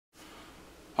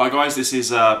Hi guys, this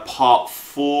is part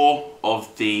 4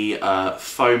 of the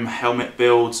foam helmet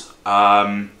build.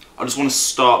 I just want to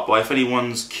start by, if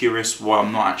anyone's curious why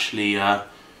I'm not actually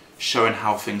showing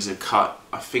how things are cut,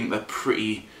 I think they're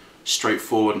pretty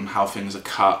straightforward on how things are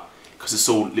cut, because it's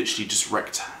all literally just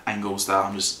rectangles that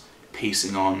I'm just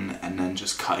piecing on and then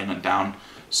just cutting it down.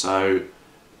 So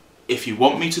if you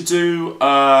want me to do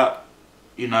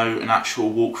you know, an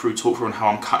actual walkthrough, talk through on how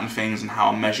I'm cutting things and how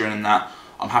I'm measuring and that,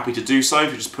 I'm happy to do so. If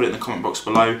you just put it in the comment box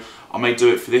below, I may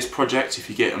do it for this project if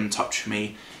you get in touch with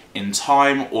me in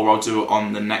time, or I'll do it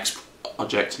on the next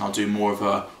project and I'll do more of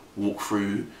a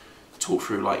walkthrough, talk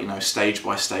through, like, you know, stage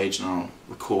by stage, and I'll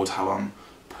record how I'm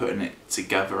putting it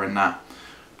together and that.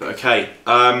 But okay,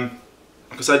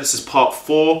 like I said, this is part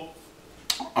 4.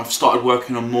 I've started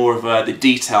working on more of the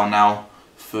detail now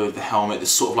for the helmet,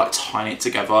 this sort of like tying it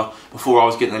together. Before I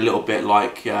was getting a little bit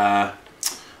like,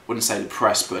 wouldn't say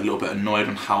depressed, but a little bit annoyed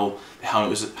on how the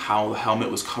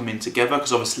helmet was coming together,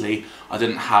 because obviously I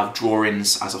didn't have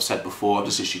drawings, as I've said before. I'm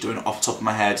just literally doing it off the top of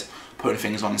my head, putting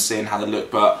things on and seeing how they look.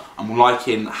 But I'm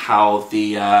liking how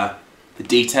the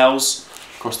details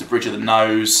across the bridge of the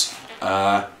nose.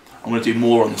 I'm going to do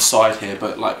more on the side here,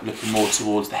 but like looking more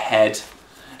towards the head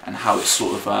and how it's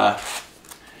sort of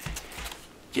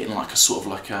getting like a sort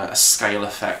of like a scale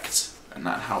effect, and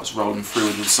that how it's rolling through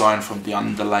with the design from the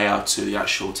underlayer to the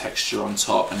actual texture on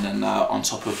top, and then on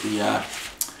top of the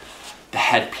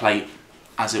head plate,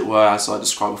 as it were, as I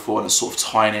described before, and it's sort of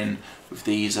tying in with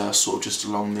these sort of just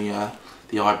along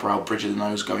the eyebrow, bridge of the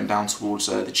nose, going down towards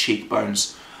the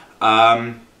cheekbones.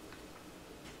 Yeah,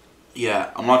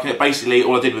 I'm liking it. Basically,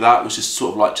 all I did with that was just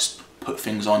sort of like just put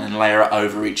things on and layer it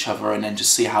over each other, and then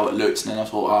just see how it looked. And then I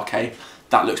thought, oh, okay,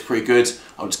 that looks pretty good.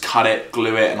 I'll just cut it,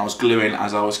 glue it, and I was gluing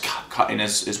as I was cutting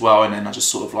as well. And then I just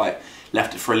sort of like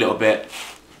left it for a little bit,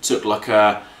 took like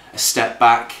a step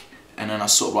back, and then I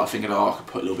sort of like thinking, oh, I could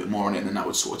put a little bit more on it, and then that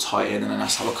would sort of tie in. And then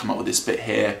that's how I come up with this bit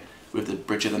here with the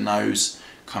bridge of the nose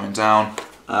coming down.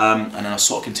 And then I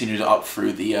sort of continued it up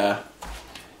through the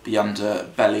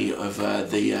underbelly of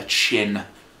the chin,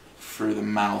 through the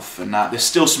mouth, and that. There's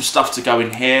still some stuff to go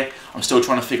in here. I'm still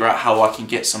trying to figure out how I can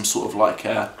get some sort of like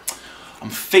I'm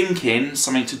thinking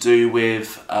something to do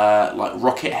with like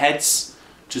rocket heads,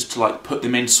 just to like put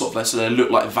them in sort of so they look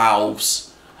like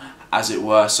valves, as it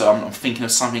were. So I'm thinking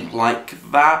of something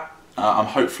like that.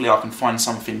 Hopefully I can find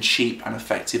something cheap and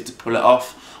effective to pull it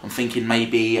off. I'm thinking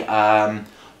maybe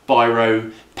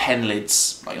biro pen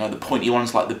lids, like, you know, the pointy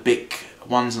ones, like the big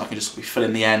ones, and I can just be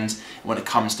filling the end. And when it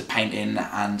comes to painting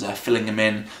and filling them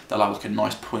in, they'll have like a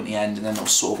nice pointy end, and then they'll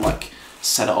sort of like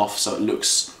set it off so it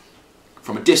looks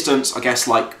from a distance, I guess,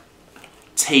 like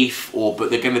teeth, or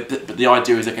but the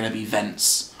idea is they're gonna be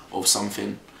vents of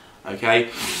something.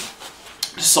 Okay.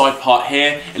 The side part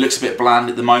here, it looks a bit bland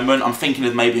at the moment. I'm thinking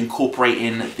of maybe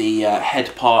incorporating the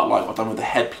head part, like I've done with the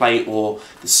head plate, or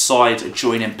the side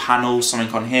adjoining panels,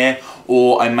 something on here,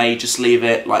 or I may just leave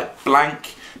it like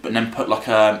blank, but then put like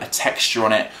a texture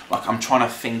on it. Like I'm trying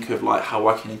to think of like how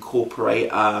I can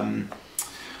incorporate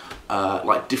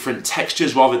like different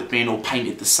textures rather than being all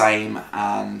painted the same,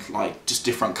 and like just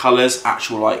different colours,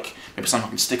 actual like maybe something I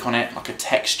can stick on it, like a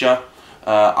texture.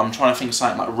 I'm trying to think of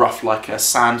something like rough, like a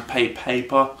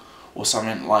sandpaper or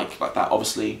something like that.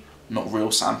 Obviously not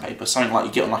real sandpaper, something like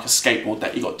you get on like a skateboard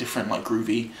that you got different like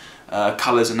groovy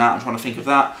colours and that. I'm trying to think of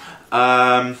that.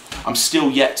 I'm still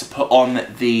yet to put on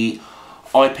the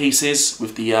eyepieces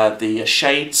with the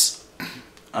shades.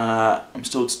 I'm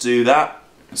still to do that.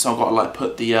 So I've got to like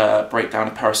put the break down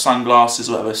a pair of sunglasses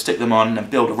or whatever, stick them on and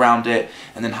build around it,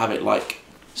 and then have it like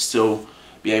still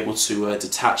be able to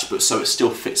detach, but so it still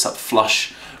fits up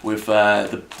flush with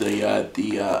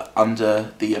the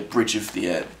under the bridge of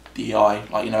the eye,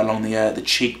 like, you know, along the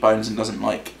cheekbones, and doesn't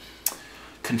like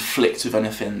conflict with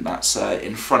anything that's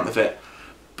in front of it.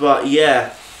 But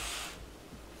yeah,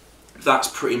 that's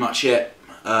pretty much it.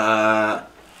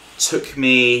 Took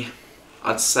me,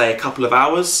 I'd say, a couple of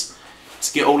hours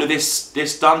to get all of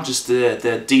this done. Just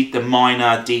the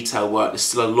minor detail work. There's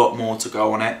still a lot more to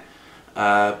go on it.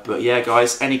 But yeah,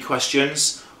 guys, any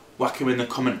questions, whack them in the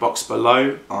comment box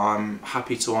below. I'm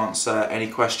happy to answer any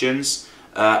questions.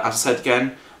 As I said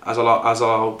again, as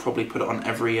I'll probably put it on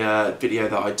every video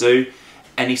that I do.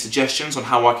 Any suggestions on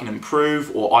how I can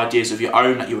improve, or ideas of your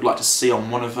own that you would like to see on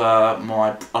one of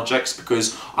my projects,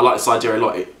 because I like this idea a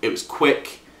lot. It was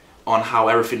quick on how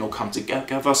everything will come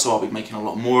together, so I'll be making a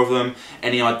lot more of them.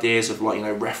 Any ideas of, like, you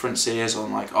know, references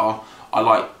on like, oh, I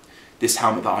like this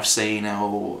helmet that I've seen,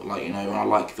 or like, you know, and I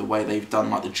like the way they've done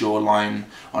like the jawline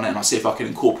on it, and I'll see if I can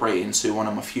incorporate it into one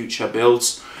of my future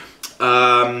builds.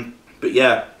 But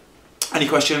yeah, Any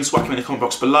questions, whack them in the comment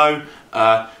box below.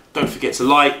 Don't forget to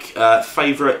like,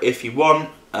 favourite if you want.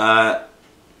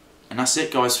 And that's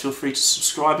it, guys. Feel free to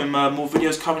subscribe, and more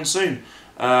videos coming soon.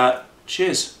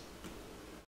 Cheers.